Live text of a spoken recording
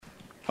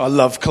I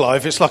love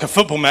Clive. It's like a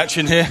football match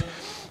in here.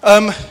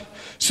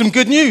 Some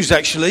good news,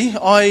 actually.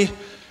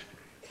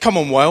 Come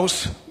on,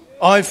 Wales.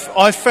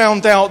 I've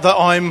found out that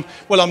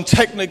I'm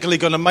technically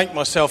going to make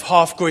myself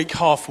half Greek,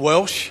 half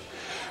Welsh,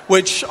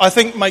 which I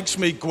think makes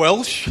me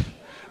Gwelsh.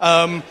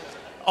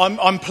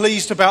 I'm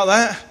pleased about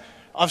that.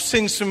 I've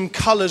seen some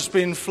colours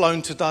being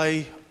flown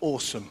today.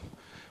 Awesome.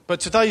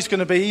 But today's going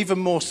to be even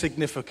more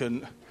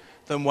significant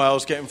than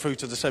Wales getting through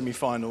to the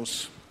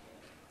semi-finals,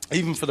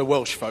 even for the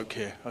Welsh folk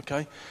here,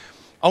 okay?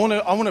 I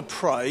want to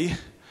pray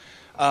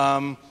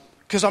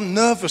because I'm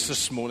nervous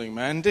this morning,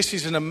 man. This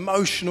is an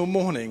emotional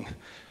morning.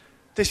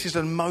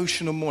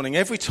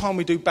 Every time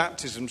we do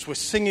baptisms, we're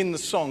singing the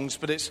songs,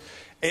 but it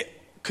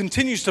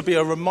continues to be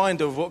a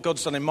reminder of what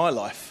God's done in my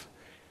life.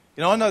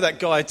 You know, I know that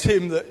guy,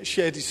 Tim, that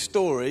shared his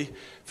story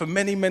for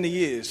many, many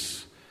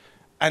years.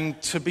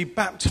 And to be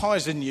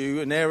baptised in you,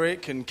 and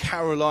Eric and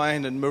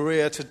Caroline and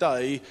Maria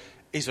today,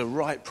 is a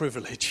right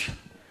privilege.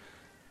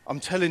 I'm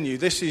telling you,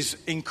 this is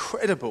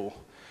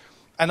incredible.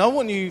 And I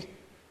want you,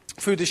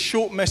 through this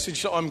short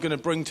message that I'm going to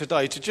bring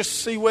today, to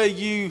just see where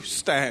you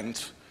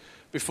stand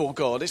before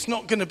God. It's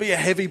not going to be a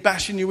heavy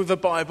bashing you with a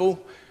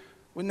Bible.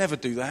 We'll never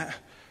do that.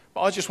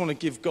 But I just want to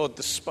give God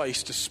the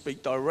space to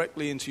speak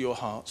directly into your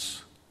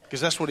hearts,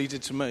 because that's what he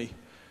did to me.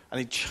 And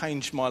he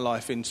changed my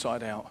life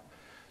inside out.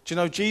 Do you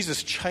know,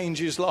 Jesus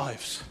changes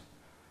lives.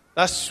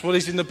 That's what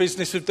he's in the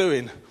business of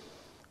doing.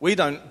 We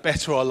don't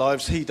better our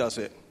lives, he does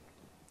it.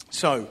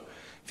 So,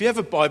 if you have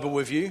a Bible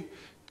with you,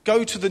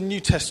 go to the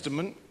New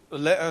Testament, the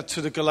letter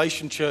to the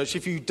Galatian church.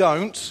 If you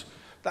don't,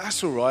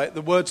 that's all right.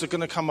 The words are going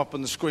to come up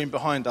on the screen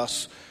behind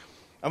us.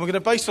 And we're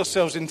going to base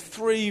ourselves in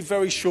 3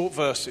 very short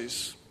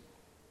verses.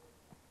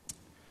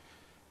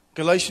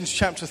 Galatians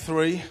chapter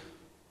 3,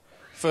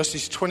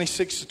 verses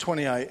 26 to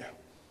 28.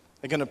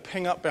 They're going to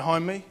ping up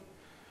behind me.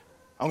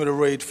 I'm going to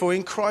read, "For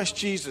in Christ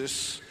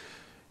Jesus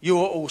you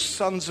are all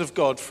sons of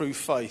God through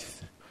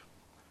faith.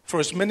 For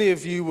as many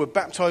of you were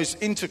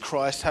baptized into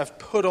Christ have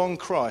put on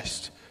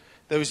Christ.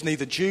 There is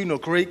neither Jew nor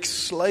Greek,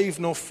 slave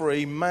nor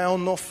free, male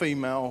nor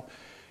female.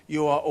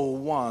 You are all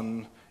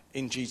one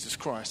in Jesus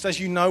Christ." As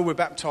you know, we're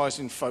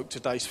baptizing folk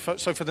today.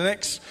 So for the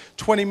next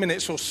 20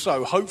 minutes or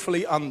so,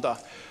 hopefully under,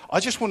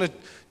 I just want to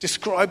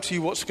describe to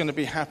you what's going to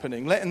be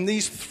happening. Letting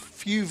these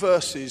few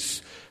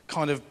verses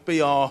kind of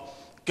be our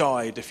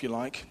guide, if you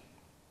like.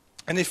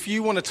 And if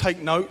you want to take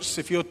notes,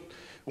 if you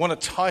want a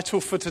title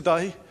for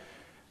today,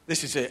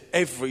 this is it.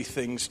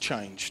 Everything's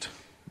changed.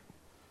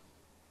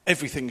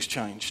 Everything's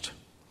changed.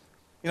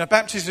 You know,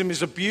 baptism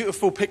is a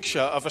beautiful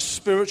picture of a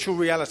spiritual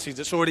reality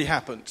that's already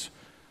happened,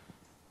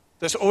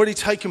 that's already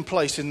taken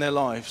place in their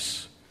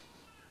lives.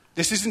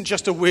 This isn't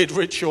just a weird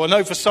ritual. I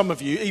know for some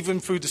of you, even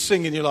through the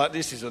singing, you're like,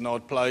 this is an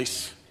odd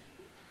place.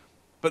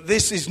 But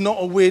this is not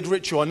a weird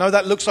ritual. I know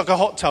that looks like a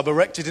hot tub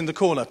erected in the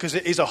corner, because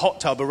it is a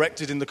hot tub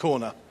erected in the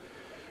corner.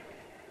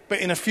 But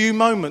in a few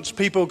moments,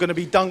 people are going to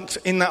be dunked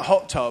in that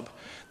hot tub.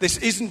 This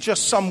isn't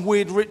just some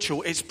weird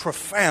ritual. It's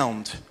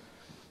profound.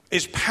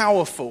 It's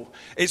powerful.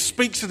 It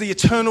speaks of the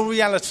eternal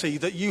reality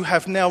that you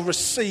have now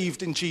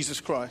received in Jesus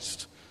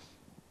Christ.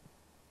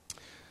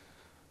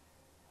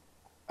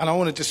 And I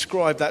want to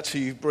describe that to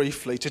you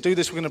briefly. To do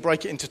this, we're going to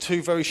break it into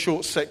 2 very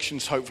short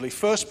sections, hopefully.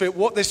 First bit,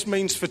 what this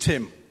means for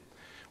Tim.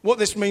 What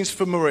this means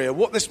for Maria,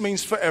 what this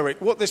means for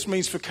Eric, what this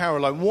means for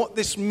Caroline, what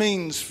this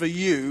means for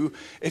you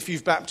if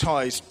you've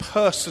baptized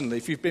personally,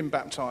 if you've been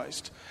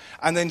baptized.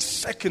 And then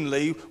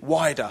secondly,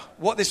 wider,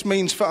 what this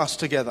means for us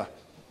together.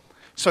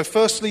 So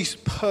firstly,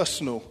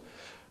 personal.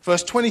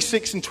 Verse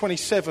 26 and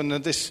 27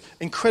 of this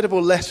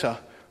incredible letter,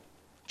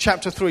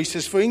 chapter 3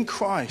 says, "For in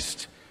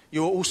Christ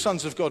you are all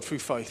sons of God through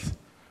faith.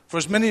 For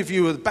as many of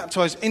you who are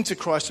baptized into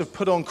Christ have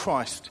put on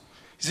Christ."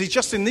 You see,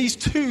 just in these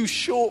 2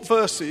 short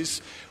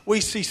verses,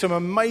 we see some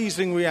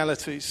amazing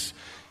realities.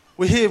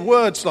 We hear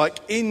words like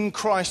in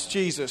Christ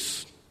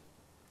Jesus,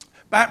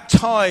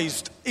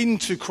 baptized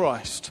into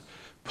Christ,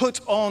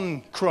 put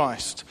on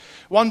Christ.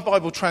 One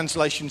Bible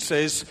translation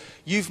says,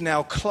 you've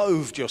now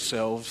clothed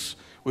yourselves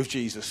with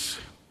Jesus.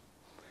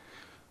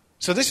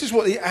 So this is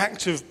what the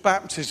act of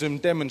baptism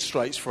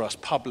demonstrates for us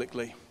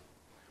publicly.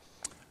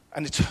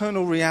 An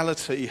eternal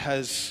reality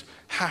has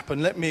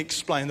happened. Let me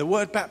explain. The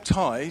word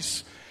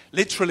baptize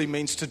literally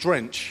means to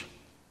drench,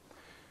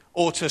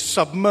 or to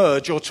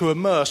submerge, or to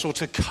immerse, or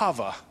to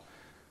cover,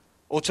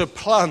 or to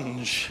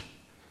plunge.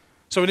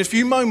 So in a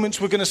few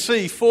moments we're going to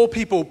see 4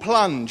 people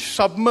plunge,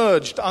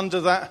 submerged under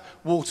that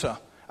water,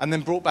 and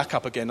then brought back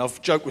up again. I've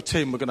joked with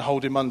Tim, we're going to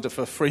hold him under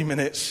for 3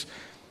 minutes,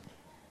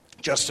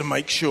 just to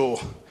make sure.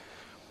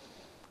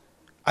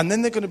 And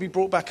then they're going to be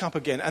brought back up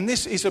again. And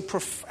this is a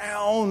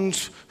profound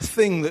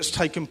thing that's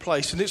taken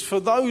place. And it's for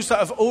those that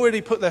have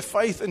already put their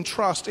faith and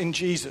trust in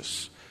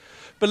Jesus,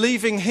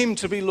 believing him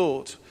to be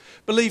Lord,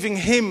 believing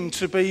him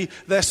to be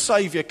their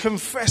Saviour,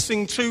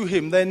 confessing to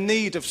him their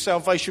need of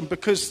salvation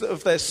because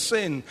of their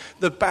sin,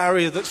 the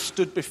barrier that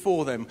stood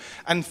before them.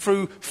 And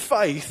through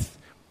faith,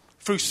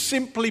 through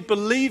simply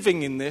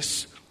believing in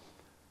this,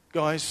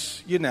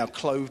 guys, you're now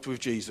clothed with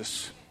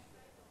Jesus.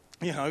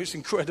 You know, it's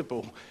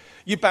incredible.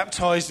 You're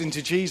baptized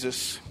into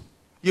Jesus.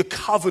 You're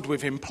covered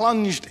with him,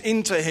 plunged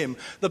into him.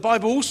 The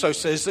Bible also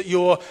says that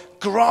you're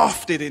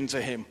grafted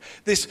into him.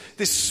 This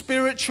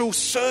spiritual,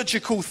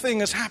 surgical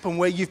thing has happened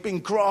where you've been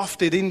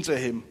grafted into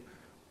him.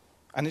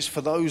 And it's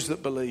for those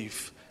that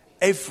believe.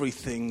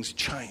 Everything's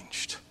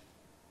changed.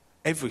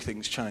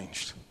 Everything's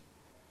changed.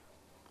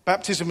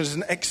 Baptism is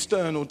an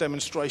external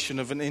demonstration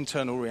of an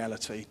internal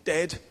reality.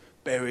 Dead,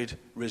 buried,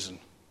 risen.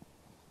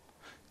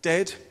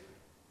 Dead,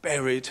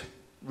 buried,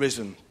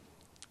 risen.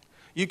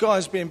 You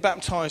guys being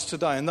baptized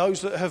today, and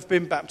those that have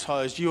been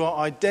baptized, you are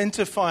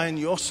identifying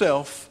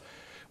yourself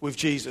with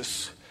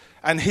Jesus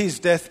and his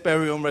death,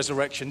 burial, and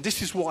resurrection.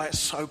 This is why it's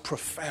so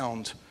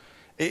profound.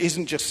 It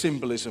isn't just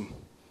symbolism.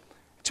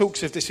 It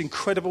talks of this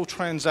incredible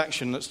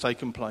transaction that's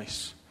taken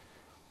place.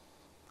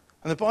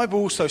 And the Bible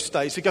also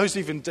states, it goes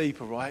even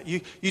deeper, right?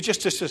 You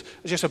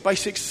just a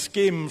basic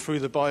skim through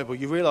the Bible,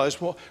 you realize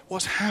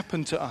what's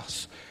happened to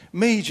us.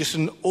 Me, just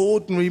an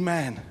ordinary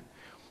man,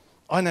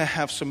 I now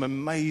have some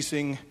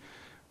amazing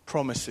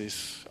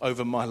promises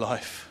over my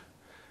life.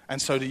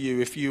 And so do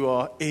you if you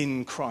are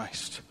in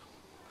Christ.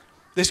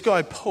 This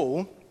guy,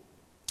 Paul,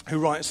 who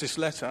writes this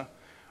letter,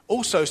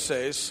 also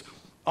says,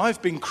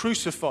 I've been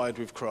crucified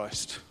with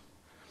Christ.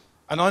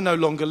 And I no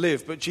longer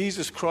live, but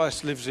Jesus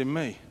Christ lives in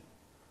me.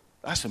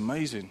 That's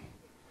amazing.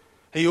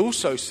 He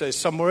also says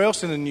somewhere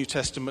else in the New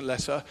Testament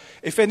letter,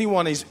 if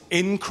anyone is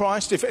in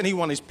Christ, if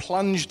anyone is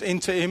plunged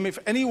into him, if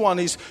anyone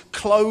is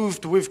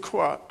clothed with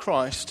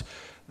Christ,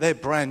 they're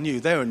brand new.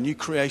 They're a new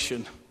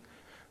creation.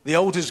 The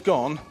old is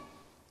gone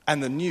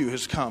and the new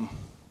has come.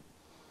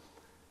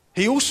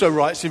 He also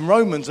writes in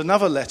Romans,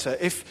 another letter,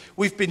 if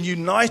we've been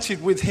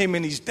united with him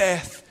in his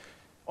death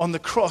on the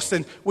cross,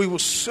 then we will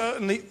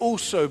certainly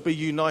also be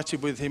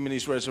united with him in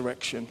his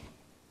resurrection.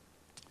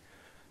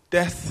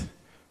 Death,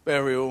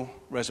 burial,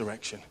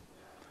 resurrection.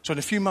 So in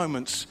a few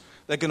moments,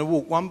 they're going to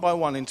walk one by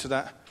one into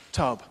that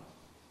tub.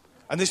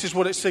 And this is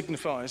what it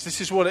signifies. This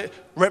is what it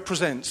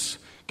represents.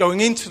 Going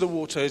into the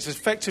water is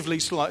effectively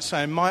like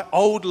saying, my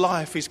old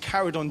life is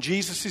carried on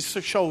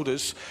Jesus'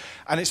 shoulders.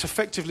 And it's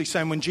effectively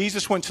saying, when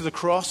Jesus went to the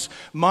cross,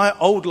 my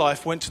old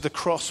life went to the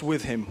cross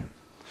with him.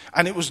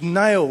 And it was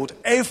nailed.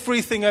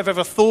 Everything I've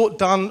ever thought,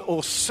 done,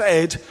 or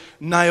said,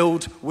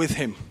 nailed with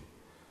him.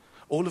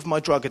 All of my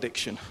drug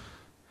addiction,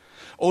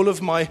 all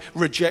of my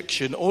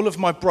rejection, all of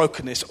my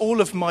brokenness,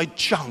 all of my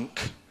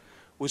junk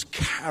was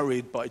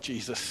carried by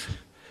Jesus.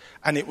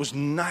 And it was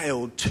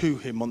nailed to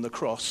him on the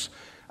cross.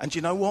 And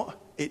you know what?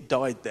 It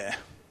died there.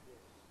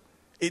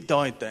 It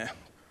died there.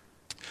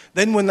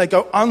 Then when they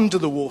go under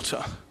the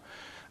water,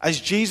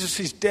 as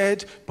Jesus'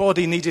 dead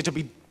body needed to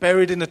be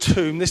buried in a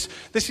tomb, this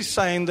is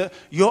saying that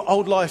your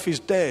old life is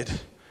dead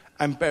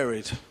and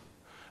buried.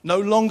 No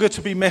longer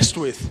to be messed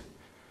with.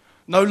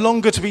 No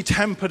longer to be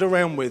tampered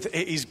around with.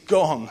 It is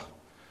gone.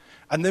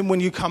 And then when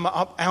you come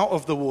up out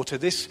of the water,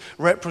 this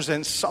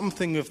represents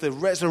something of the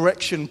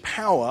resurrection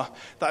power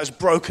that has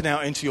broken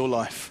out into your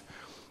life.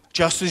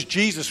 Just as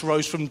Jesus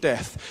rose from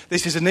death,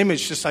 this is an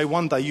image to say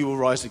one day you will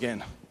rise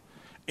again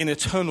in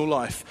eternal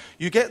life.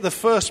 You get the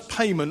first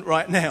payment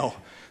right now.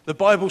 The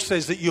Bible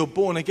says that you're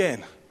born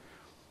again.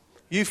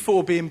 You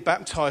four being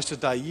baptized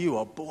today, you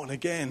are born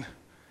again.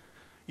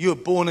 You are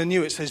born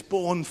anew. It says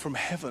born from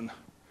heaven.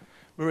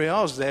 Maria,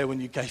 I was there when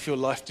you gave your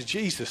life to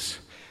Jesus.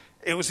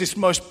 It was this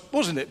most,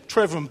 wasn't it?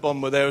 Trevor and Bon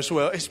were there as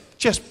well. It's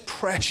just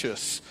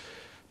precious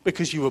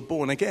because you were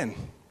born again.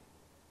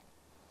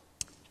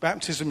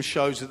 Baptism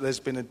shows that there's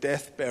been a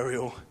death,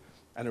 burial,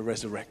 and a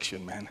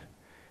resurrection, man.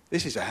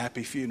 This is a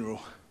happy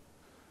funeral.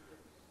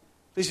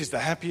 This is the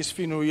happiest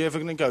funeral you're ever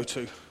going to go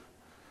to.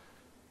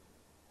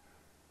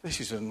 This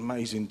is an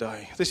amazing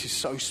day. This is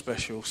so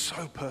special,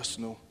 so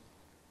personal.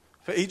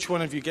 For each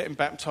one of you getting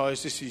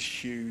baptized, this is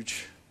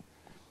huge.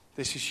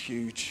 This is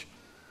huge.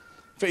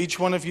 For each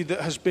one of you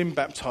that has been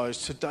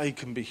baptized, today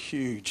can be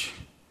huge.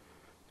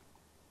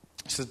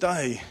 It's the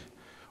day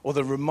or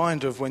the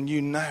reminder of when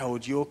you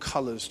nailed your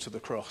colours to the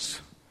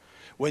cross.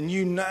 When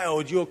you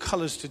nailed your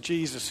colours to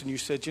Jesus and you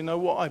said, you know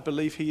what, I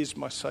believe he is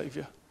my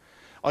saviour.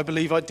 I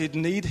believe I did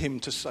need him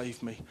to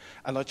save me.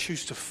 And I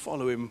choose to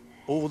follow him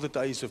all the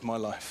days of my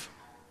life.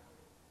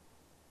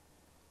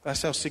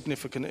 That's how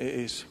significant it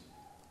is.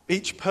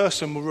 Each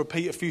person will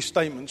repeat a few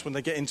statements when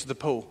they get into the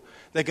pool.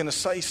 They're going to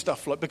say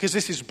stuff like, because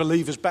this is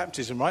believer's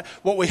baptism, right?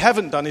 What we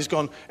haven't done is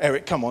gone,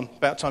 Eric, come on,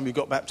 about time you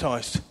got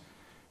baptised.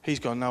 He's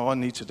gone, no, I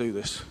need to do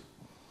this.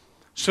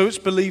 So it's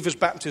believer's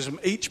baptism.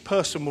 Each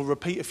person will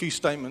repeat a few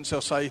statements. They'll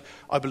say,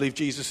 I believe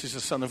Jesus is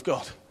the Son of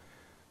God.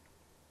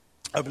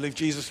 I believe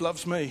Jesus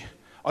loves me.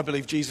 I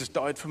believe Jesus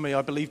died for me.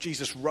 I believe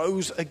Jesus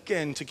rose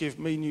again to give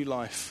me new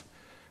life.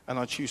 And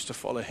I choose to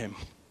follow him.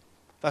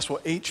 That's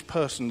what each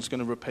person's going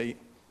to repeat.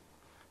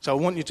 So I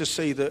want you to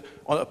see that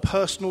on a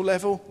personal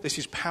level, this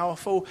is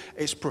powerful.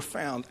 It's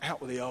profound.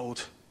 Out with the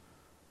old.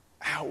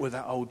 Out with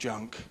that old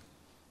junk.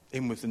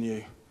 In with the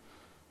new.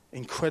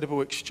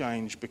 Incredible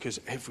exchange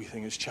because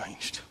everything has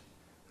changed.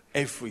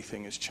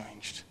 Everything has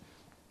changed.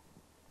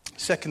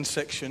 Second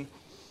section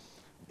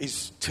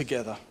is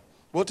together.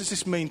 What does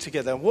this mean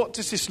together? What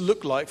does this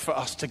look like for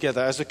us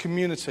together as a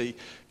community?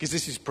 Because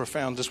this is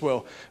profound as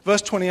well.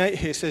 Verse 28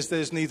 here says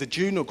there's neither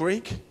Jew nor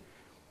Greek,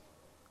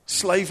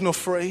 slave nor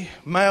free,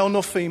 male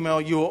nor female,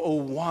 you are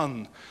all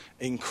one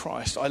in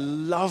Christ. I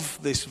love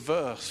this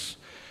verse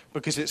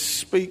because it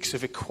speaks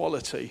of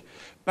equality.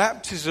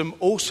 Baptism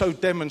also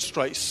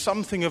demonstrates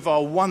something of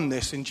our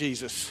oneness in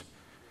Jesus.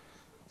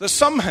 That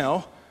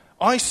somehow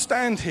I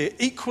stand here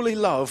equally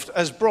loved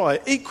as Bri,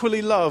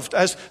 equally loved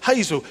as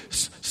Hazel.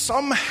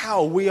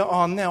 Somehow we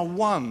are now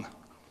one.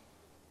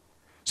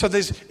 So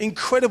there's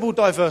incredible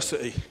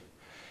diversity,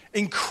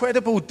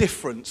 incredible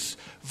difference,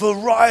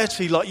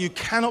 variety like you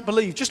cannot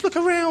believe. Just look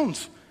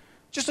around.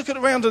 Just look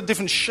around at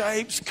different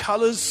shapes,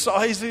 colours,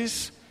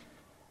 sizes.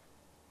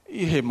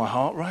 You hear my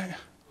heart, right?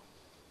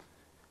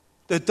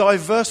 The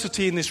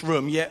diversity in this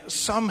room, yet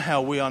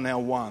somehow we are now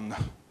one.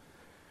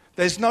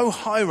 There's no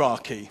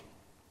hierarchy.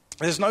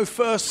 There's no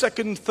first,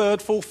 second,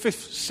 third, fourth,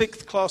 fifth,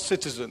 sixth class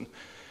citizen.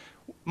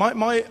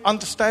 My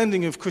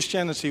understanding of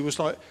Christianity was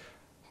like,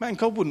 man,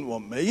 God wouldn't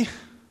want me.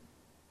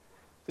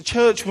 The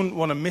church wouldn't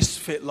want a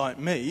misfit like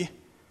me.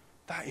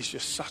 That is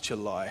just such a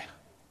lie.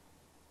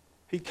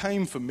 He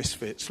came for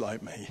misfits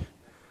like me.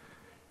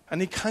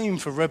 And he came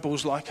for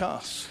rebels like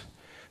us.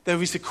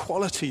 There is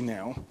equality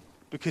now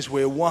because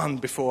we're one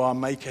before our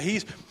Maker.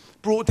 He's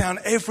brought down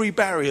every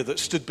barrier that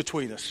stood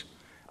between us.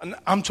 And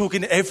I'm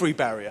talking every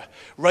barrier.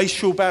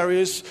 Racial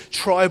barriers,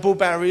 tribal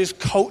barriers,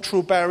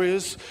 cultural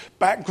barriers,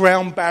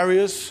 background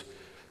barriers,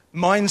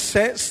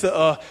 mindsets that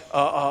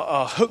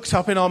are hooked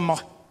up in our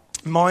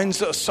minds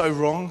that are so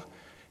wrong.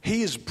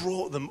 He has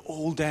brought them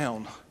all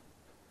down.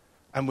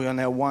 And we are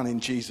now one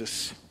in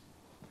Jesus.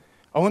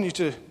 I want you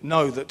to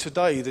know that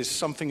today there's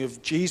something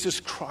of Jesus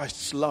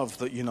Christ's love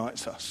that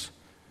unites us.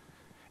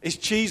 It's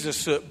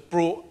Jesus that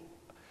brought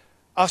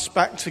us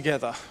back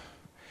together.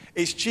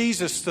 It's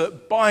Jesus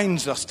that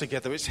binds us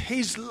together. It's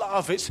his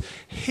love. It's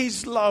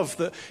his love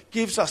that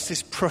gives us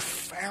this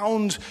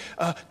profound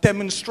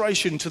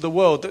demonstration to the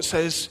world that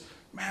says,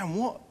 man,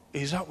 what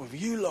is up with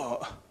you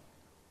lot?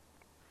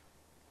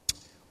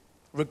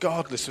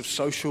 Regardless of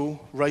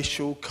social,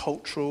 racial,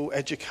 cultural,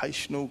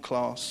 educational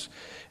class,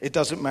 it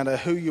doesn't matter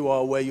who you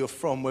are, where you're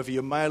from, whether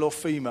you're male or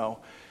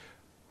female,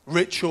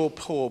 rich or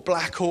poor,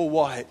 black or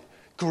white,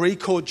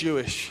 Greek or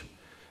Jewish.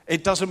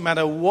 It doesn't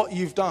matter what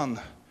you've done.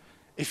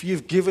 If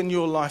you've given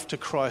your life to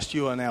Christ,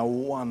 you are now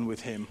one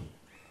with him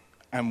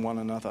and one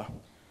another.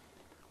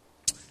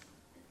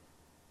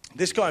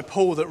 This guy,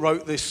 Paul, that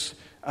wrote this,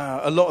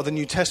 a lot of the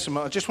New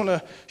Testament, I just want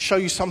to show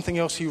you something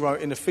else he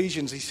wrote in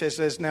Ephesians. He says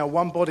there's now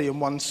one body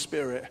and one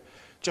spirit,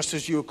 just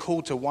as you are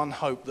called to one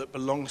hope that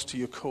belongs to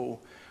your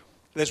call.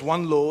 There's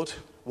one Lord,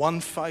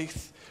 one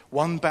faith,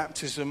 one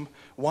baptism,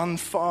 one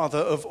Father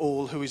of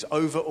all who is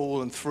over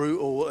all and through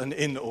all and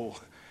in all.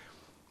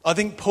 I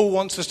think Paul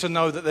wants us to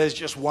know that there's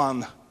just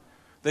one.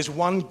 There's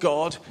one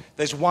God,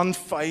 there's one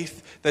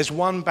faith, there's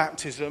one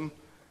baptism.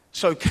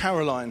 So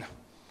Caroline,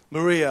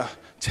 Maria,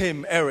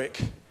 Tim, Eric,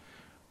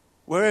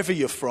 wherever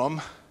you're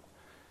from,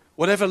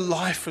 whatever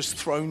life has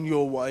thrown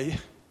your way,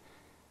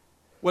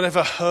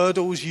 whatever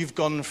hurdles you've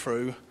gone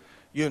through,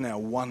 you're now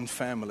one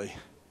family.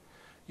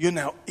 You're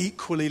now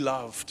equally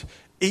loved,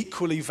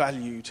 equally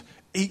valued,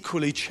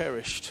 equally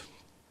cherished.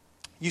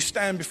 You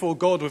stand before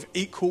God with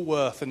equal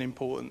worth and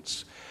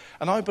importance.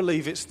 And I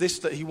believe it's this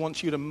that he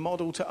wants you to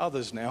model to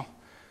others now.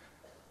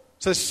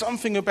 So there's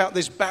something about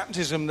this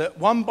baptism that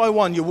one by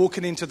one you're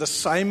walking into the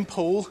same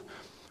pool.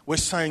 We're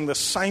saying the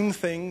same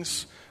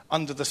things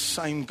under the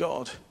same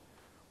God.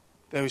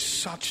 There is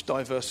such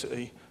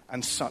diversity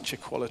and such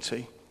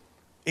equality.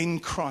 In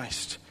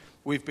Christ,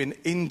 we've been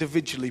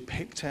individually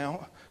picked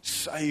out,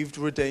 saved,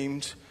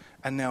 redeemed,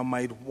 and now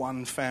made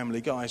one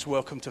family. Guys,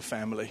 welcome to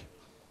family.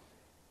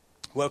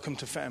 Welcome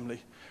to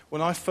family.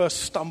 When I first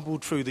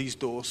stumbled through these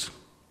doors,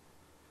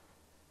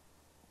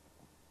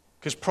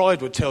 because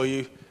pride would tell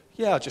you,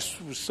 yeah, I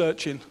just was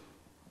searching.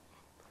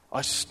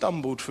 I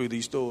stumbled through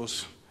these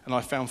doors and I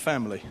found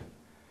family.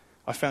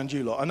 I found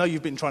you lot. I know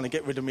you've been trying to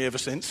get rid of me ever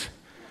since.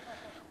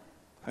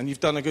 And you've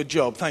done a good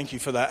job. Thank you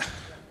for that.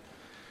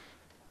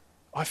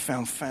 I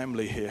found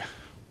family here.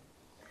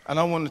 And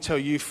I want to tell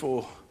you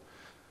for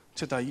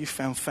today, you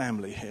found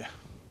family here.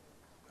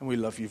 And we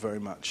love you very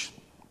much.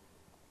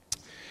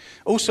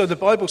 Also, the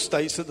Bible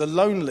states that the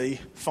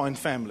lonely find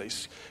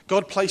families.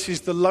 God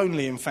places the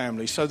lonely in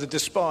families, so the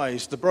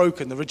despised, the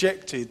broken, the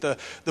rejected,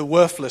 the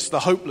worthless, the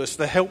hopeless,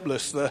 the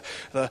helpless,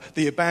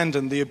 the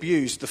abandoned, the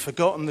abused, the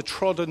forgotten, the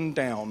trodden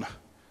down.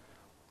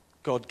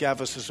 God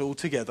gathers us all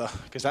together,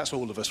 because that's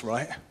all of us,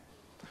 right?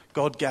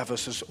 God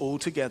gathers us all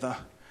together,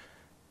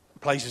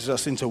 places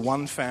us into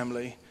one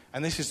family,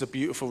 and this is the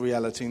beautiful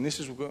reality, and this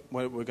is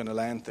where we're going to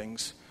land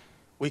things.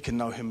 We can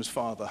know him as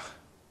Father.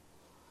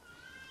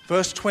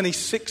 Verse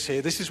 26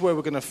 here, this is where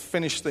we're going to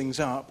finish things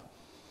up.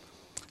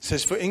 It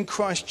says, for in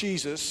Christ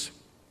Jesus,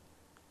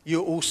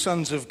 you're all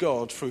sons of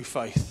God through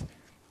faith.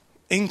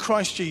 In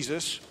Christ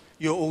Jesus,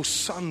 you're all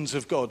sons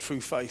of God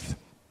through faith.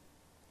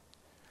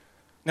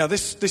 Now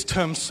this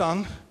term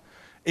son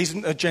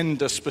isn't a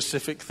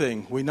gender-specific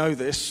thing. We know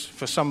this.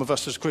 For some of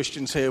us as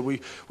Christians here,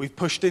 we've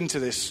pushed into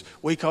this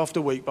week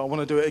after week, but I want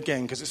to do it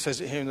again because it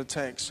says it here in the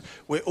text.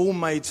 We're all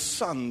made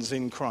sons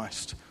in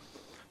Christ.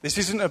 This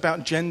isn't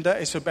about gender,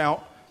 it's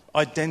about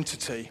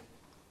identity.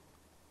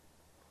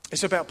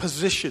 It's about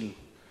position.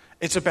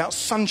 It's about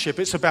sonship.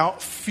 It's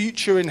about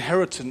future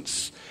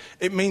inheritance.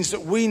 It means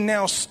that we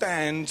now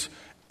stand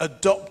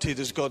adopted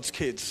as God's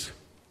kids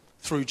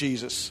through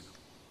Jesus.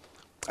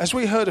 As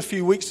we heard a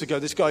few weeks ago,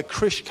 this guy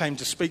Krish came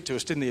to speak to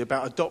us, didn't he,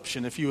 about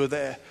adoption, if you were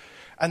there.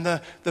 And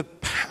the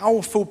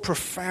powerful,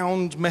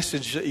 profound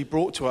message that he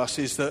brought to us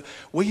is that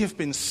we have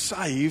been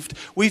saved,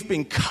 we've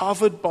been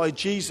covered by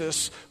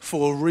Jesus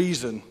for a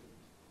reason.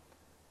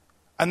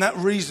 And that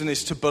reason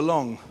is to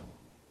belong.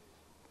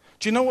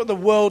 Do you know what the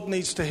world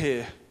needs to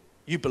hear?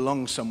 You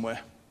belong somewhere.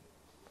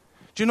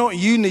 Do you know what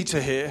you need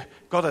to hear?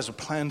 God has a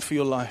plan for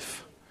your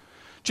life.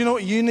 Do you know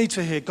what you need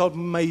to hear? God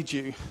made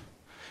you,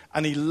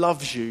 and he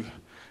loves you,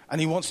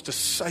 and he wants to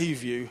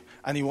save you,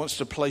 and he wants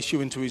to place you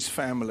into his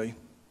family.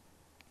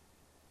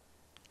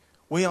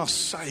 We are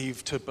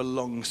saved to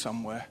belong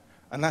somewhere,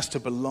 and that's to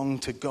belong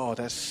to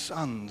God as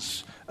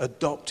sons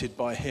adopted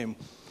by him.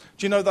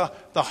 Do you know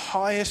the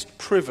highest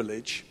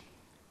privilege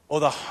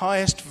or the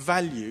highest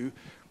value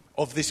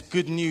of this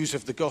good news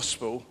of the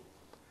gospel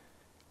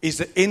is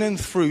that in and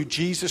through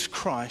Jesus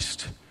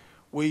Christ,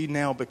 we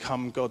now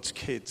become God's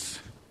kids.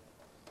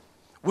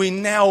 We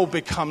now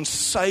become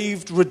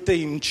saved,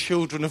 redeemed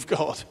children of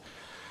God.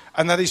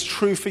 And that is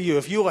true for you.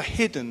 If you are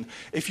hidden,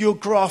 if you're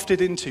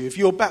grafted into, if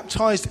you're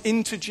baptized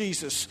into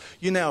Jesus,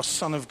 you're now a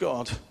son of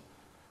God.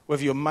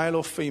 Whether you're male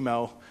or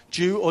female,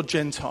 Jew or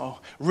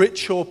Gentile,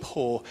 rich or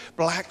poor,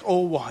 black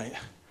or white,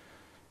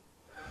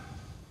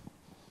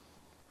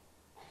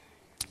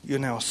 you're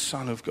now a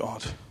son of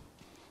God.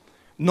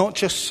 Not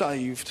just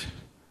saved,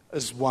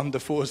 as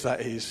wonderful as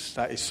that is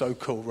so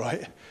cool,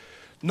 right?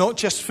 Not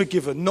just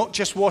forgiven, not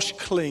just washed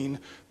clean,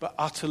 but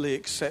utterly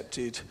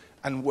accepted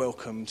and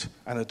welcomed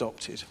and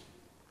adopted.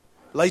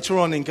 Later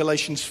on in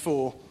Galatians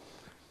 4,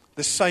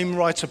 the same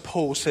writer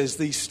Paul says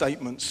these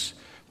statements,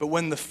 but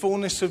when the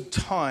fullness of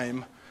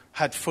time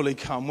had fully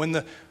come, when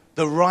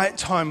the right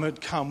time had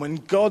come, when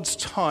God's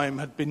time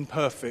had been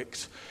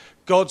perfect,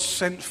 God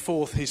sent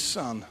forth his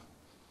Son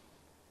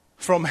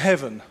from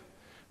heaven,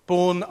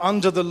 born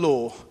under the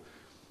law,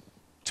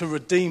 to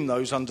redeem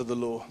those under the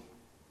law,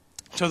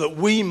 so that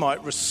we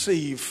might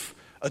receive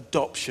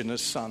adoption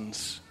as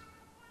sons.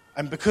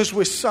 And because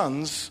we're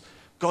sons,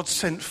 God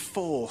sent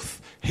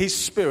forth his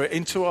Spirit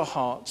into our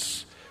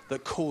hearts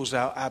that calls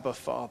out, Abba,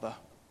 Father.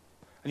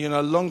 And you're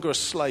no longer a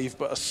slave,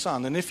 but a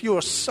son. And if you're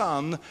a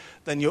son,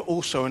 then you're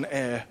also an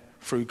heir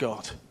through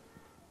God.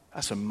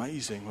 That's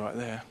amazing right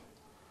there.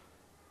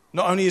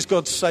 Not only has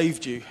God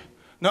saved you,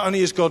 not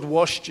only has God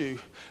washed you,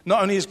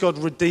 not only has God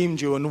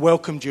redeemed you and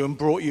welcomed you and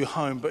brought you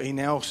home, but he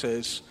now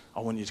says, I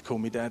want you to call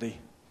me Daddy.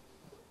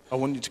 I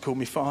want you to call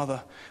me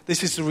Father.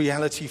 This is the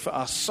reality for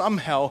us.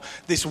 Somehow,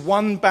 this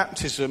one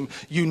baptism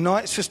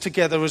unites us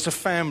together as a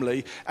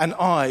family, and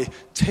I,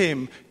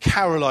 Tim,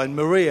 Caroline,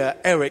 Maria,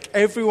 Eric,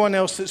 everyone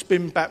else that's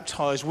been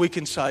baptized, we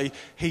can say,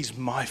 he's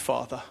my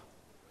Father.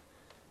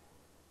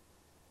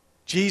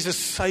 Jesus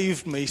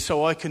saved me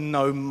so I can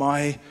know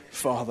my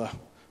Father.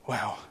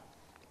 Wow.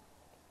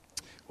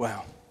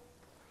 Wow.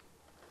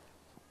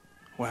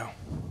 Wow.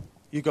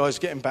 You guys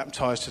getting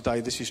baptized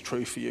today, this is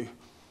true for you.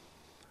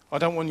 I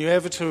don't want you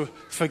ever to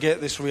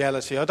forget this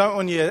reality. I don't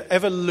want you to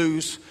ever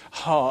lose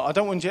heart. I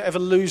don't want you to ever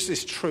lose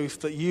this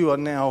truth that you are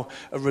now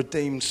a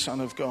redeemed son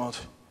of God.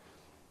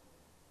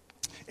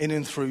 In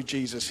and through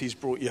Jesus, he's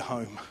brought you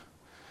home.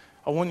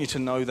 I want you to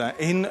know that.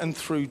 In and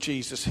through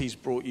Jesus, he's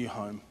brought you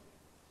home.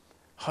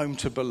 Home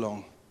to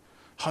belong.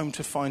 Home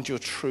to find your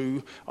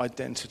true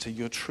identity,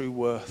 your true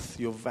worth,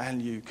 your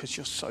value, because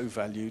you're so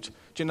valued.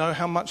 Do you know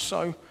how much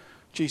so?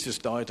 Jesus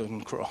died on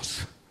the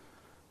cross.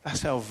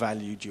 That's how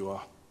valued you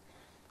are.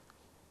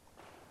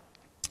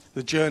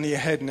 The journey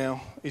ahead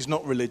now is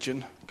not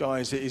religion.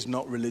 Guys, it is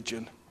not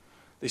religion.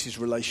 This is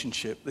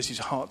relationship. This is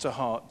heart to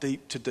heart,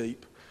 deep to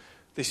deep.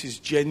 This is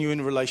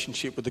genuine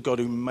relationship with the God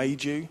who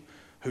made you,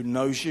 who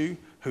knows you,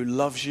 who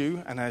loves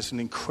you, and has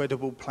an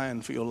incredible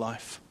plan for your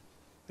life.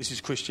 This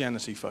is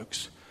Christianity,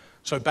 folks.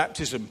 So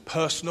baptism,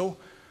 personal,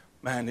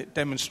 man, it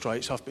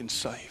demonstrates I've been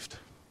saved.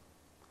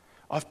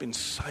 I've been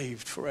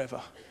saved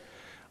forever.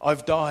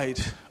 I've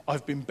died,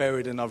 I've been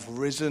buried, and I've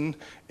risen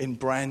in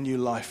brand new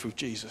life with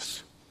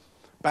Jesus.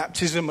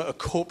 Baptism at a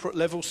corporate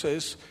level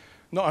says,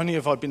 not only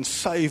have I been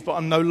saved, but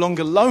I'm no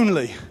longer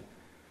lonely.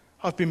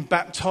 I've been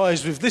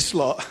baptized with this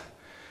lot.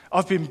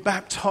 I've been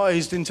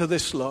baptized into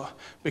this lot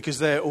because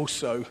they're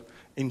also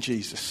in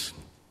Jesus.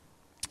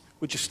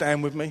 Would you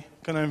stand with me?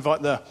 Can I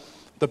invite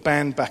the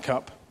band back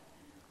up?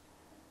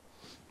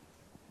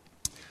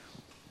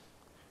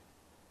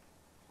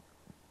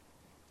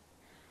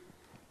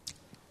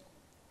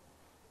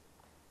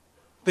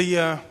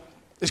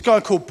 This guy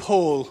called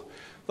Paul,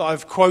 that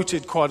I've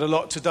quoted quite a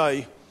lot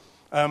today,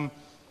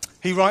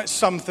 he writes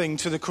something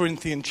to the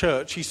Corinthian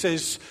church. He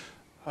says,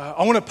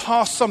 I want to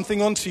pass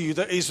something on to you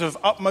that is of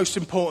utmost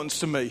importance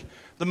to me.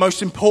 The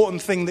most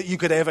important thing that you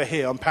could ever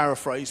hear, I'm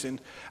paraphrasing.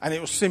 And it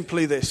was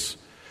simply this: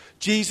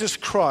 Jesus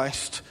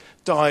Christ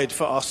died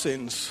for our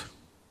sins,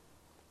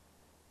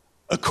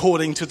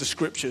 according to the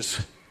scriptures.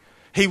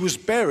 He was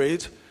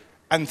buried,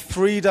 and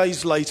 3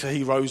 days later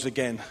he rose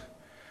again.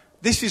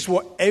 This is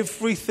what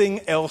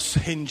everything else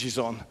hinges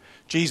on.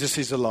 Jesus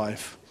is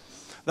alive.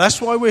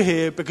 That's why we're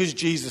here, because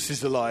Jesus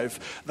is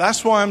alive.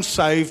 That's why I'm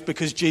saved,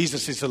 because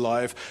Jesus is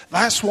alive.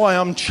 That's why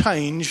I'm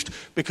changed,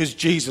 because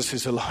Jesus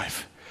is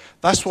alive.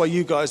 That's why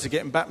you guys are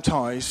getting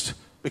baptized,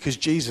 because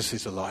Jesus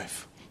is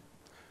alive.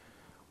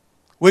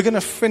 We're going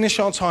to finish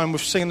our time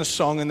with singing a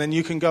song, and then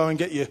you can go and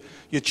get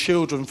your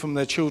children from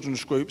their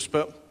children's groups.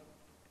 But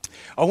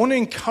I want to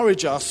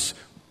encourage us,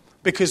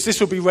 because this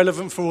will be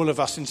relevant for all of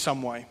us in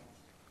some way.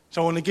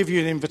 So I want to give you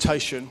an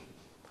invitation.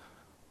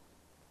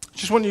 I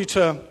just want you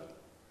to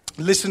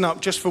listen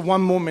up just for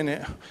one more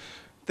minute.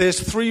 There's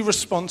 3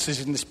 responses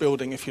in this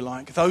building, if you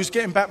like. Those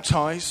getting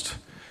baptized,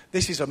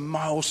 this is a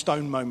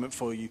milestone moment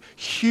for you,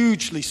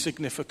 hugely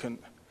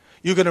significant.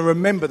 You're going to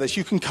remember this.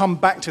 You can come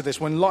back to this.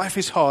 When life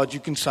is hard, you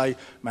can say,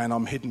 man,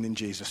 I'm hidden in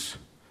Jesus.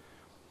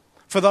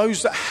 For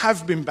those that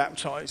have been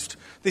baptized,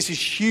 this is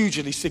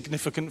hugely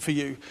significant for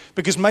you,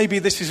 because maybe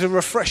this is a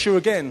refresher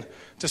again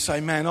to say,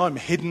 man, I'm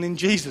hidden in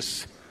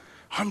Jesus.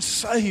 I'm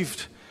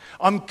saved.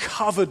 I'm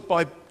covered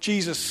by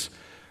Jesus.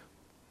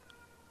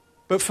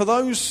 But for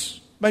those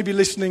maybe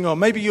listening, or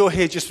maybe you're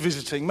here just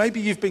visiting, maybe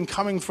you've been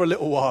coming for a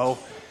little while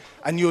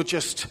and you're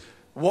just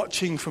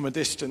watching from a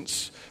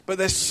distance, but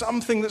there's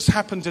something that's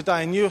happened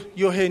today and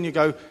you're here and you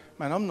go,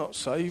 man, I'm not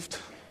saved,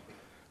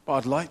 but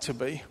I'd like to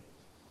be.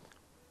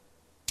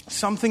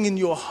 Something in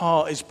your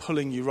heart is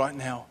pulling you right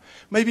now.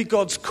 Maybe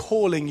God's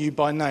calling you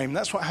by name.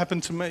 That's what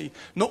happened to me.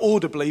 Not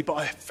audibly, but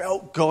I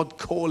felt God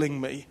calling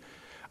me.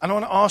 And I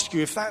want to ask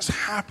you, if that's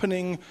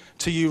happening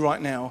to you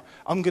right now,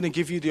 I'm going to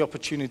give you the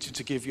opportunity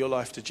to give your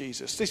life to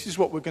Jesus. This is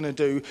what we're going to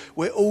do.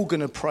 We're all going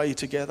to pray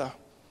together.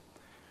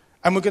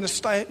 And we're going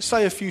to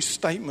say a few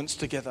statements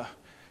together.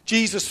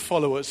 Jesus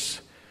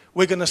followers,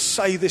 we're going to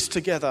say this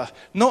together.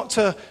 Not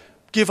to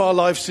give our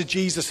lives to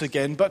Jesus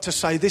again, but to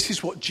say, this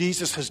is what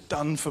Jesus has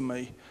done for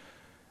me.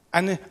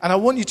 And I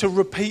want you to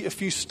repeat a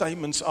few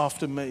statements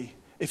after me,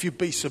 if you'd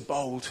be so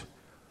bold.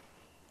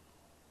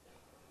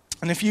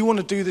 And if you want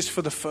to do this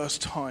for the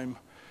first time,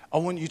 I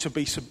want you to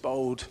be so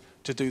bold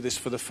to do this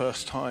for the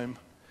first time.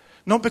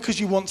 Not because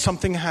you want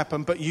something to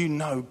happen, but you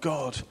know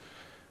God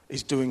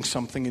is doing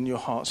something in your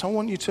heart. So I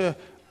want you to,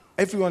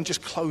 everyone,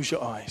 just close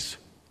your eyes.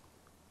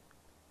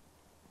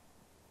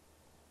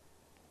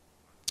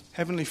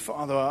 Heavenly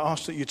Father, I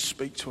ask that you'd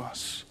speak to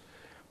us.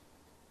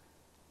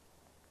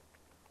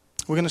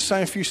 We're going to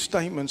say a few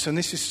statements, and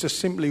this is to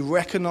simply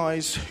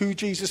recognize who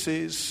Jesus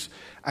is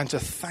and to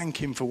thank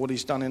him for what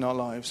he's done in our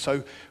lives.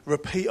 So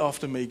repeat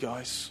after me,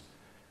 guys.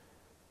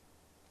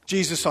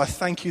 Jesus, I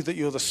thank you that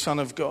you're the Son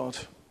of God.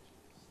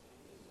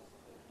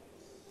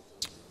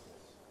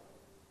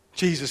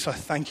 Jesus, I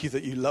thank you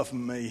that you love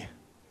me.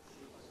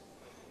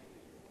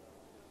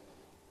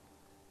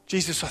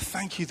 Jesus, I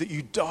thank you that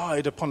you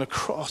died upon a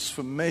cross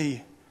for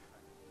me.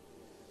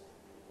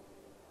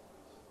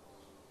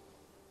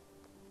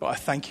 But I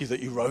thank you that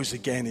you rose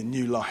again in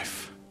new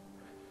life.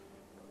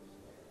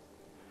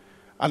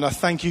 And I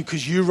thank you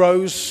because you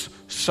rose,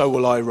 so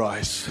will I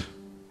rise.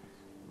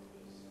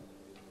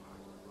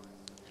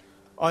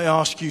 I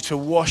ask you to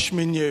wash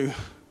me new.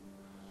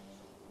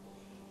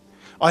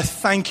 I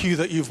thank you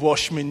that you've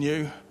washed me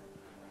new.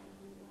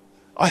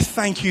 I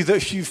thank you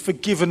that you've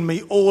forgiven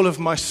me all of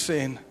my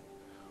sin.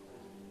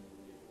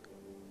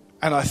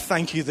 And I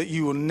thank you that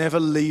you will never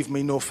leave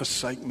me nor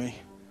forsake me.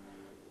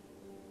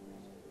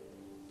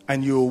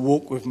 And you will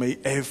walk with me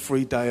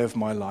every day of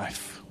my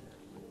life.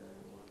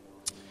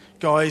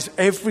 Guys,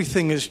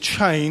 everything has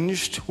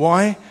changed.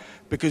 Why?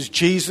 Because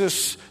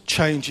Jesus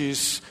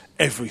changes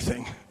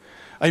everything.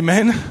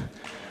 Amen?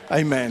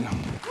 Amen.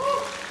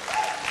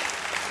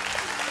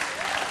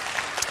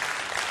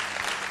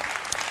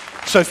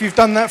 So if you've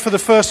done that for the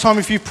first time,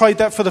 if you've prayed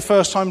that for the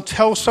first time,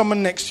 tell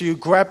someone next to you,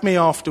 grab me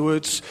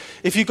afterwards.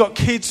 If you've got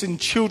kids in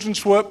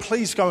children's work,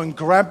 please go and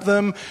grab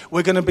them.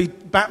 We're going to be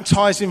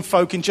baptizing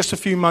folk in just a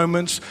few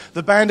moments.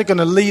 The band are going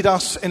to lead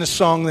us in a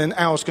song, then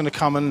Al's going to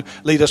come and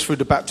lead us through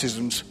the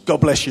baptisms.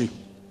 God bless you.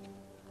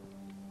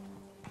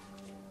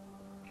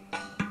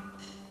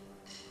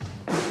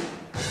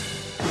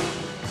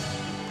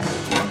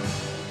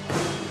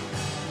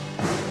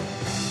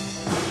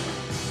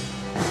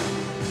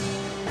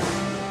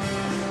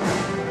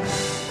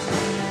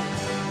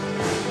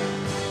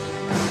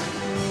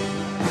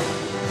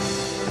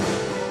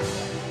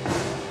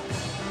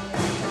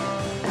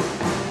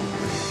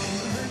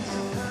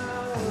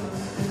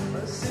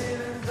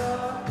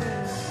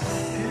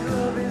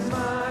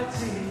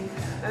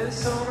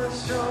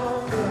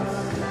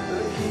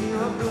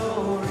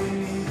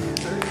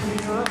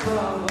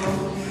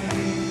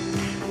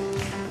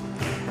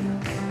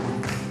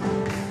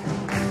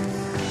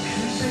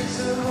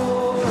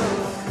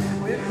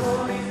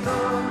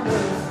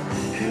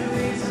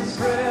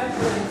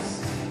 Breath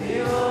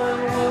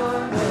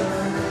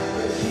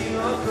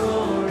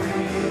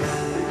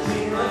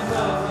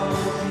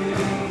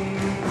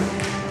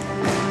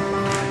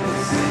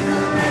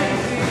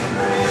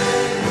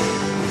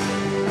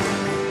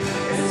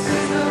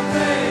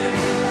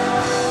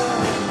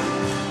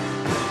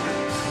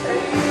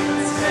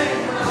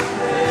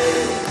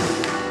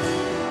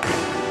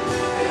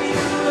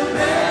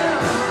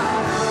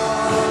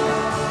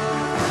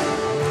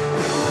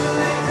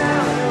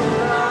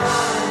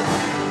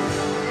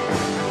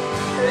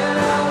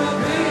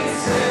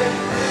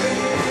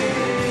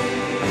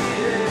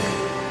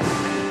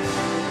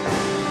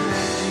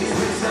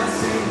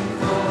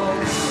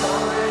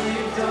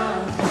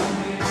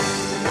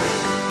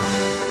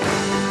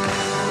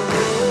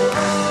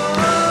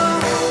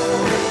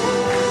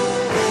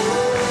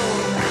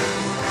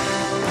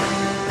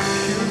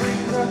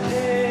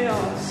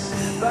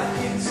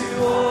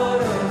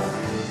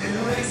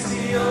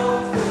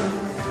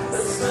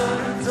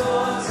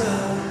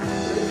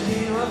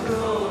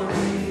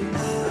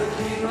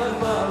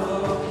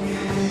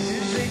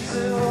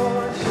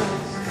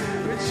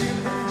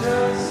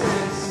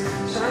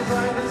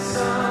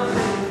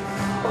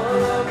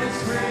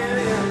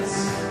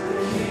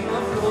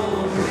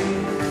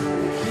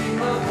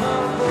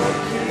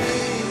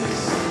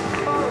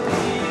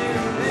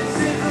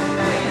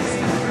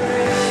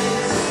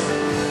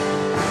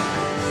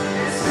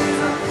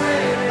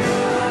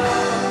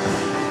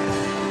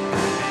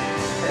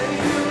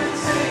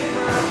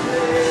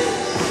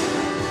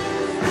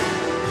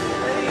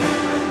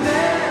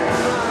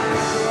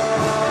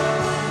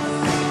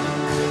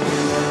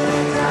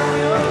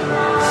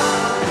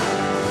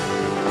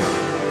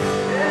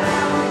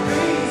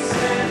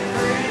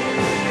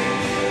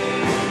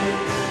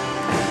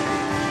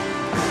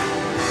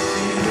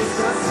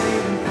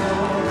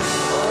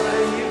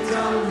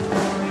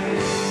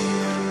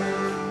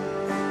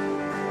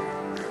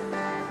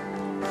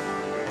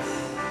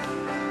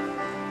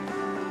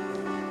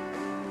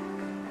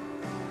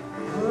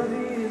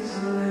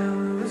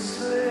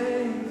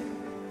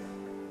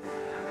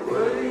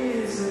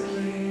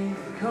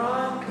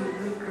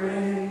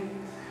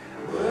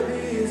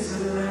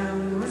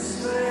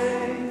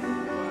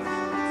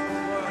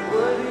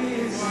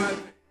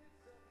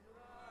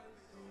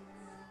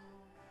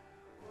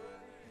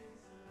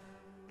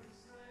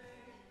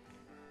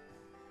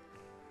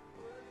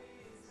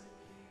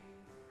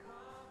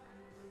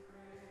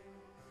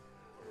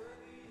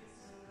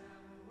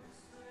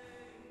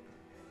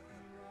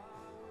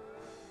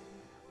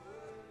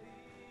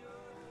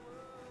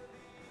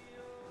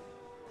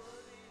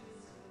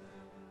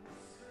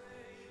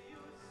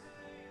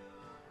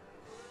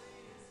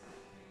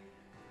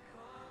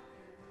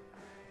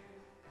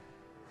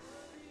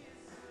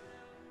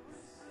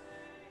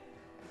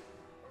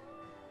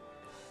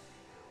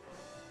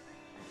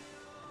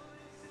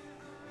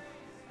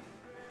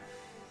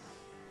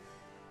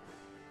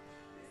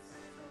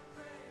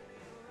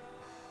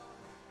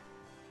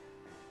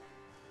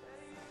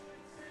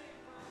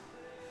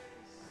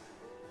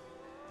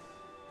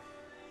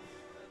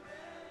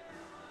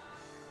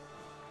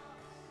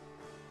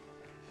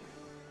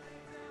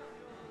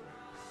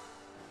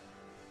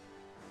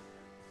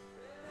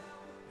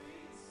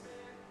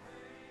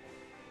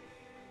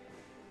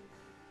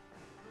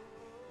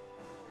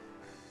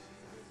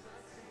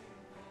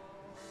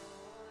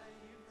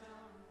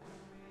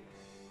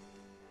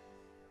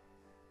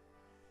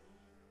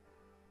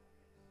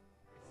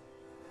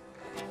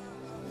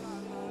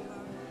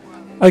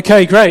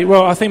Okay, great.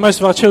 Well, I think most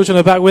of our children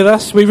are back with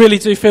us. We really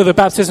do feel that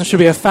baptism should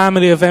be a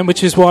family event,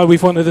 which is why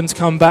we've wanted them to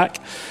come back.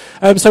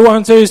 So what I'm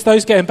going to do is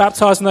those getting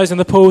baptised and those in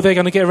the pool, they're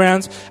going to get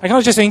around. And can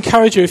I just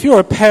encourage you, if you're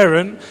a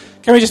parent,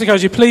 can we just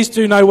encourage you, please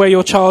do know where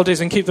your child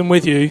is and keep them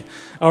with you,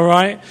 all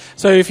right?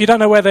 So if you don't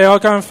know where they are,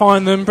 go and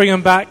find them, bring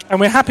them back. And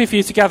we're happy for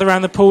you to gather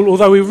around the pool,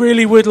 although we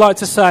really would like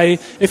to say,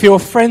 if you're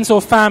friends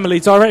or family,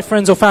 direct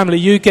friends or family,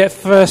 you get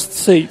first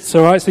seats,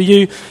 all right? So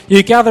you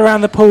gather around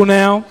the pool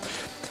now.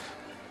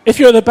 If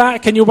you're at the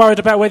back and you're worried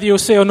about whether you'll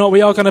see or not,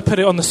 we are going to put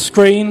it on the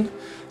screen.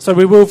 So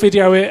we will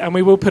video it and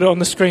we will put it on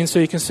the screen so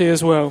you can see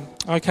as well.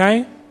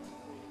 Okay?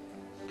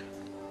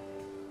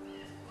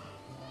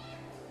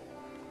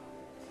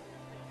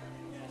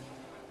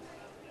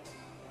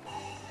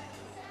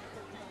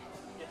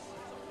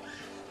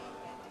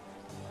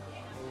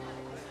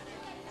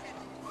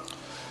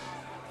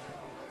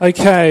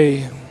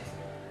 Okay.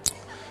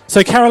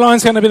 So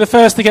Caroline's going to be the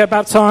first to get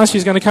baptised.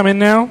 She's going to come in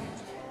now.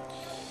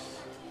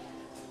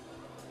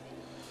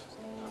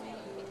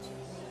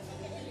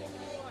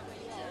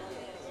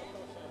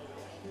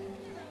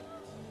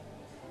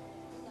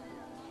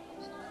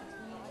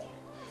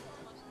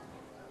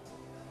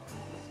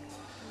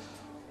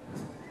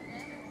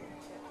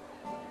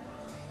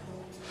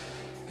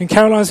 And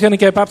Caroline's going to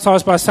get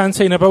baptised by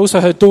Santina, but also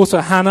her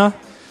daughter Hannah,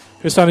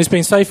 who's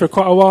been saved for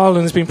quite a while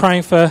and has been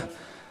praying for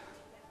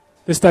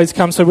this day to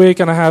come. So we're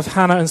going to have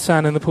Hannah and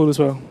San in the pool as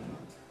well.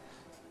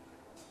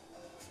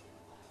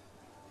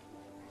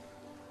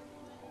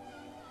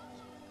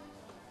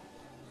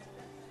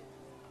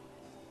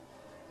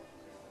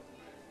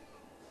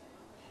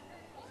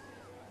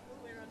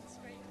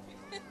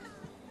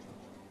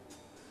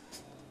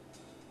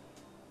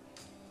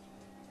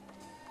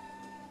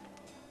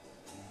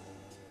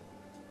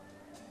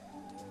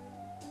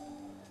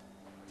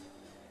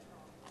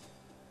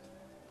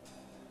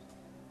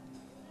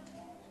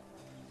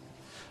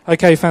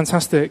 Okay,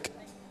 fantastic.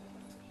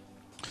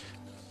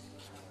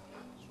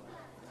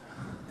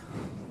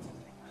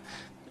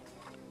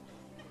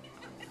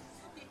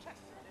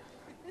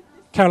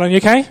 Caroline, you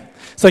okay?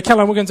 So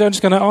Caroline, we're going to do, I'm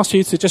just going to ask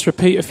you to just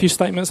repeat a few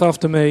statements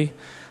after me,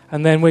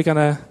 and then we're going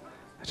to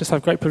just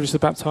have great privilege to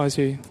baptise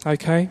you,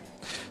 okay?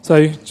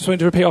 So just want you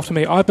to repeat after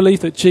me. I believe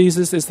that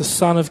Jesus is the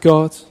Son of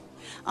God.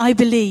 I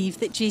believe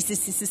that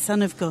Jesus is the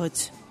Son of God.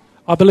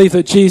 I believe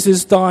that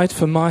Jesus died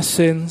for my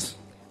sins.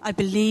 I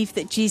believe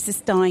that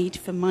Jesus died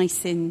for my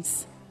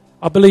sins.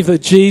 I believe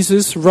that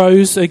Jesus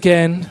rose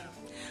again.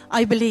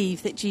 I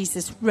believe that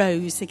Jesus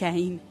rose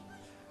again.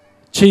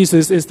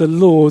 Jesus is the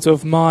Lord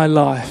of my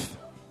life.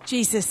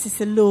 Jesus is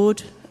the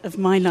Lord of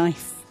my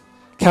life.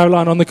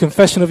 Caroline, on the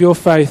confession of your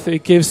faith,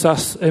 it gives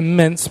us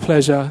immense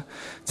pleasure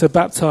to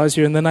baptise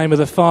you in the name of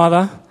the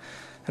Father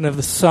and of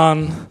the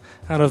Son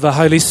and of the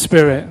Holy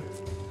Spirit.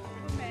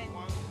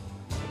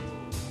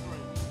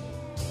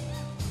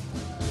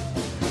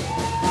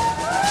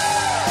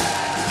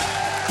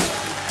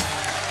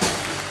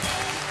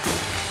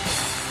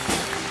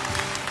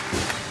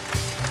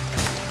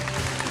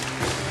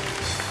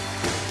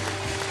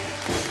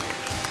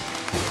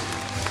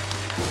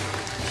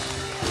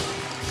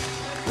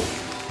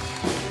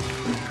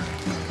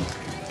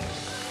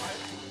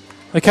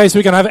 Okay, so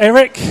we're going to have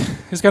Eric,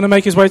 who's going to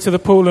make his way to the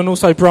pool, and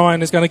also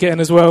Brian is going to get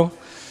in as well.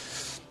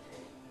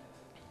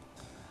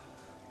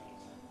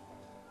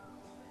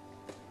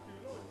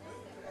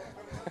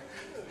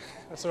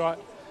 That's all right.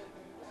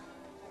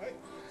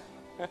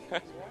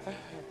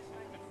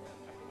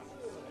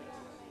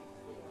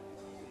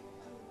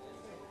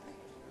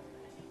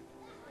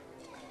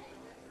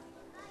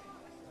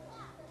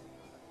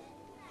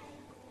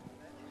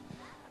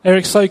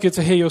 Eric, so good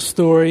to hear your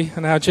story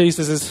and how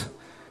Jesus has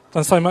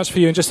done so much for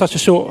you in just such a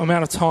short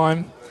amount of time.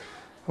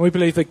 And we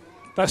believe that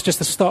that's just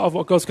the start of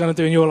what God's going to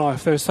do in your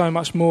life. There's so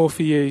much more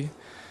for you.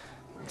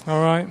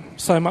 All right?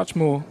 So much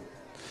more.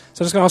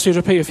 So I'm just going to ask you to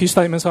repeat a few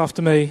statements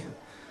after me,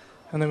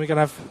 and then we're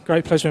going to have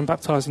great pleasure in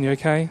baptising you,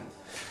 okay?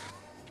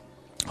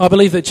 I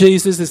believe that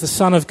Jesus is the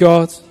Son of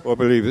God. I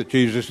believe that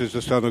Jesus is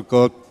the Son of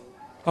God.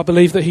 I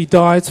believe that he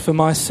died for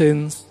my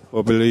sins.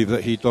 I believe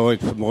that he died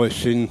for my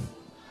sin.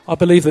 I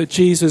believe that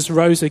Jesus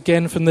rose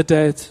again from the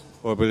dead.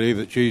 I believe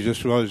that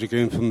Jesus rose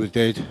again from the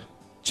dead.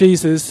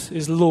 Jesus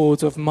is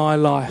Lord of my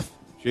life.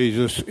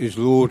 Jesus is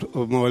Lord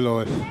of my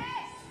life.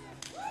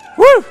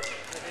 Woo!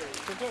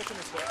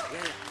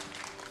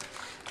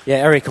 Yeah,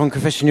 Eric, on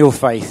confessing your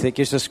faith, it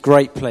gives us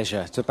great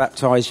pleasure to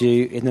baptise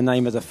you in the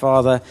name of the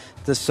Father,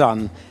 the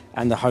Son,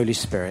 and the Holy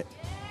Spirit.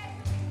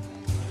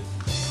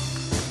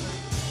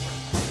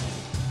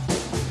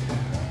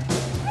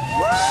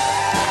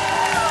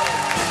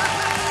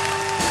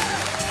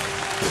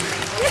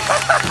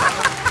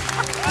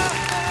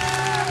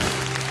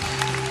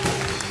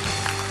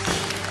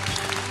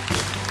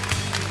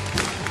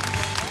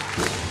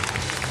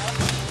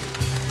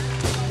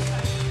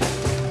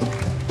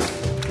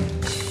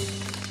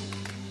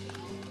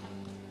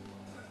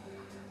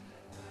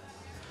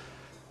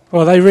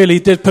 Well, they really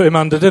did put him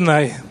under, didn't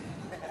they?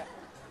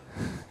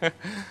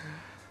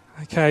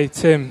 Okay,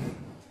 Tim.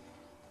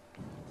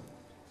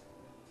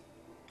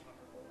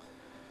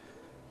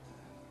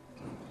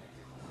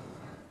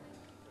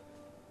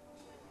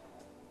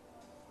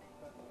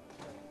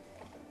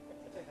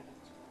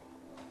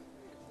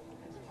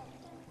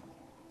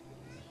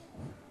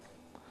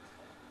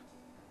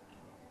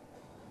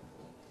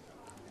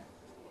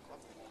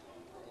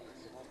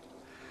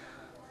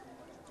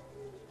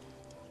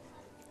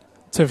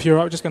 So if you're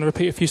up, just going to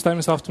repeat a few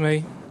statements after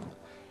me.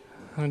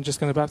 I'm just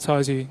going to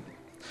baptize you.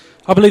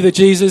 I believe that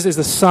Jesus is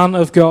the Son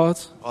of God.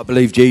 I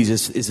believe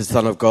Jesus is the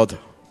Son of God.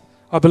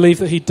 I believe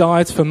that he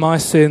died for my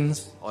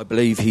sins. I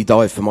believe he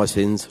died for my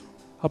sins.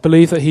 I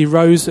believe that he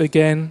rose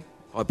again.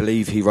 I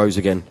believe he rose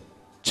again.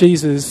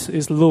 Jesus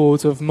is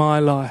Lord of my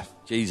life.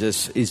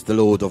 Jesus is the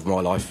Lord of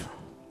my life.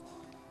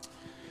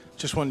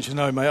 Just want you to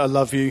know, mate, I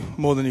love you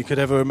more than you could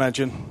ever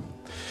imagine.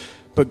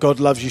 But God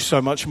loves you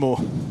so much more.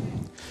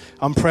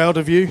 I'm proud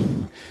of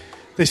you.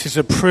 This is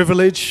a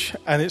privilege,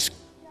 and it's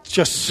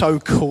just so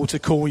cool to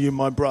call you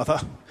my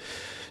brother.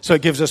 So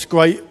it gives us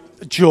great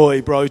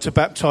joy, bro, to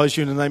baptize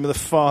you in the name of the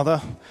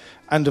Father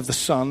and of the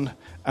Son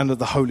and of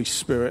the Holy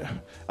Spirit.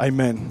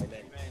 Amen.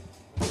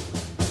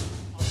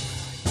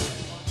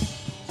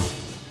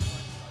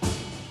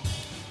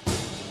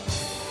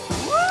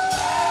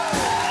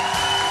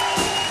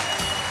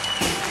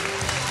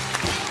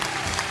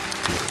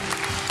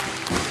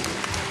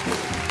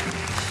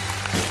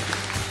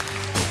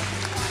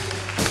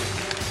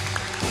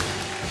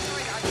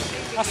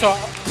 That's all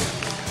right.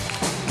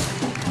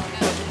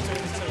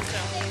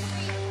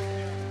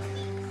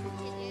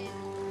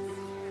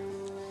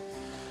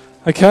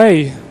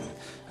 Okay,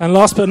 and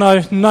last but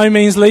no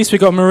means least,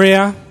 we've got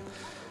Maria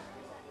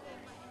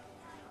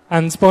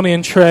and Bonnie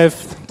and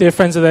Trev, dear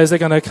friends of theirs. They're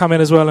going to come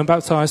in as well and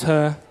baptise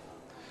her.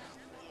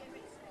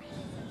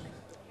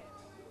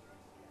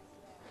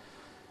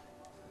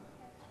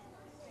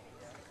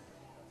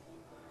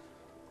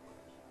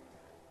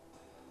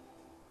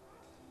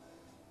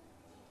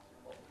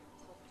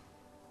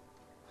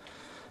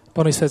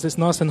 Bonnie says it's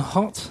nice and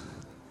hot.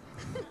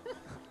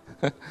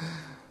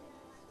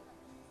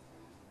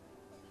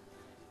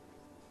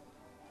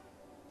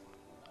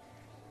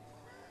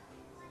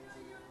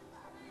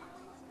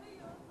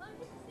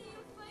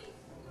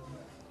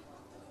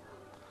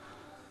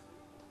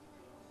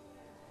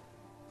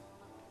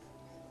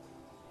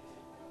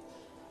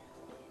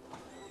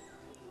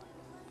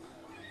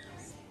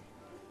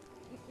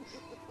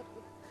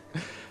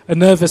 A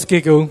nervous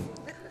giggle.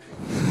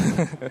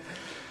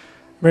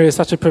 Maria, it's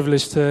such a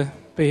privilege to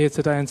be here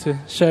today and to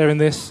share in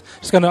this.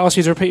 Just going to ask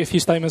you to repeat a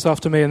few statements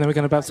after me, and then we're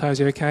going to baptize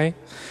you, okay?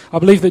 I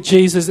believe that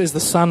Jesus is the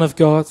Son of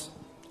God.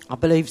 I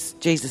believe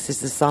Jesus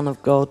is the Son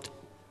of God.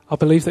 I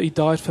believe that he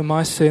died for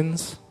my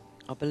sins.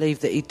 I believe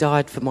that he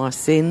died for my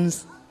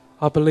sins.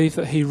 I believe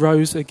that he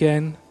rose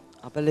again.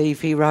 I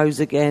believe he rose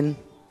again.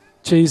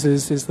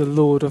 Jesus is the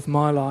Lord of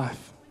my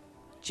life.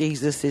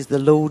 Jesus is the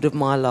Lord of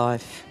my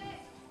life.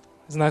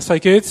 Isn't that so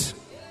good?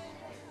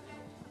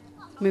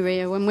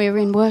 Maria, when we were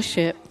in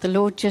worship, the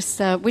Lord just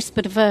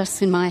whispered a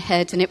verse in my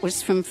head, and it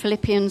was from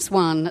Philippians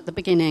 1 at the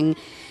beginning,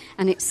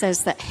 and it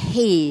says that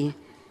he,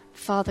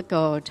 Father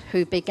God,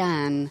 who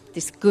began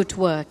this good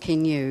work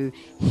in you,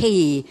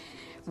 he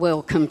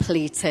will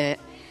complete it.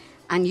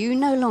 And you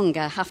no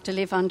longer have to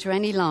live under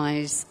any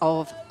lies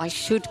of, I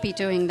should be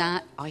doing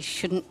that, I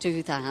shouldn't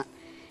do that.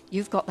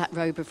 You've got that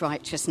robe of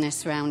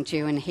righteousness around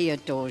you, and he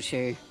adores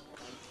you.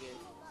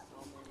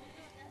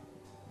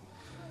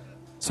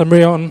 So,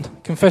 Maria, on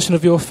confession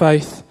of your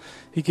faith,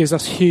 he gives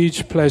us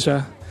huge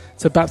pleasure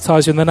to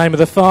baptize you in the name of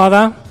the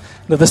Father,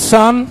 and of the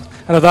Son,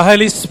 and of the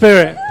Holy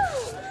Spirit.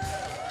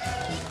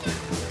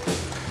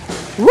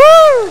 Woo!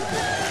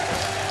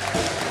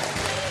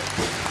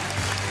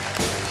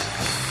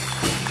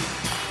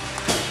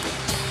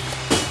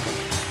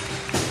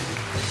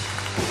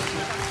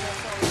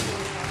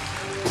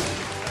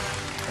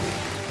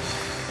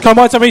 Come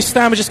on, don't we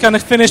stand? We're just going to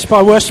finish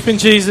by worshipping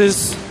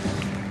Jesus.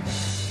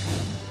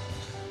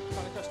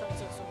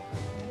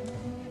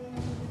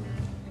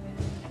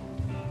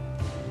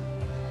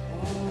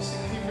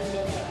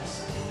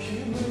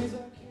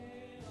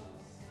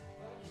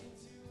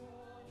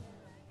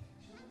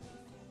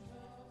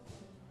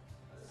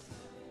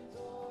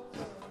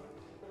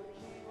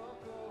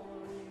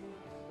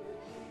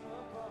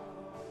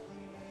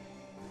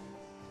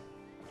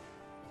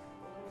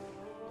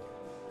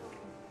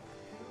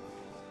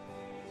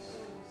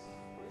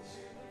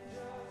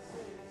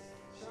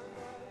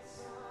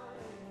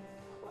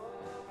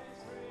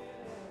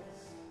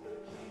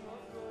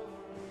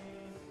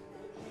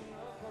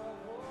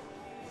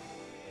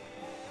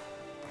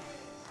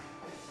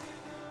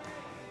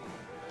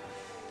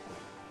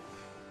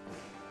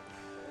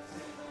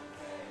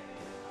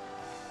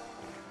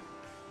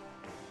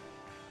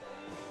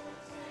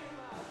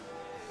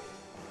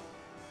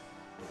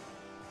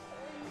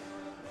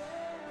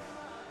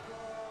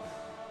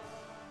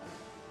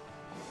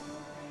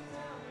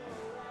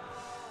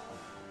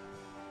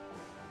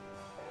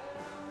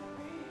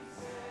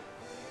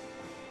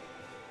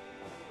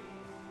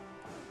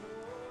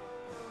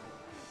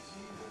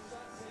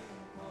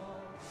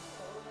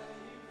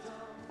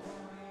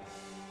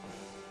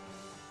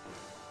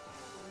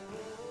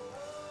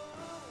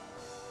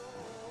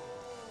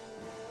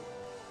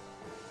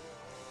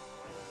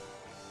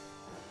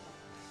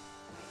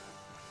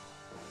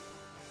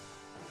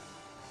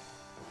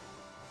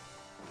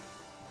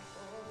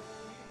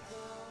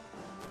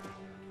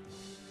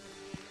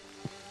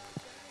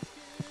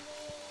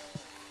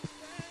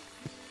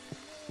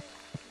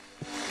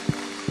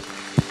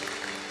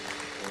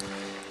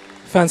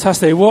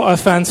 Fantastic. What a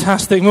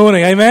fantastic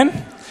morning.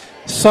 Amen.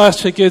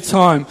 Such a good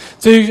time.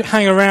 Do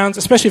hang around,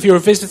 especially if you're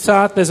a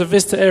visitor. There's a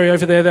visitor area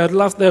over there.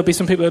 There'll be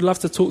some people who'd love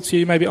to talk to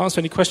you, maybe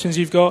answer any questions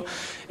you've got.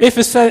 If,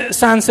 as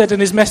San said in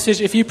his message,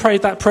 if you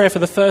prayed that prayer for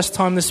the first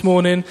time this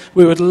morning,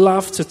 we would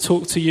love to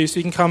talk to you. So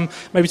you can come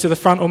maybe to the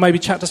front or maybe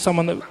chat to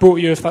someone that brought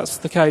you if that's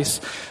the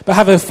case. But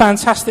have a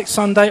fantastic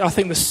Sunday. I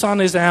think the sun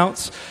is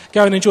out.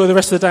 Go and enjoy the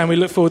rest of the day, and we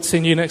look forward to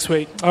seeing you next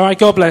week. All right,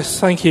 God bless.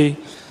 Thank you.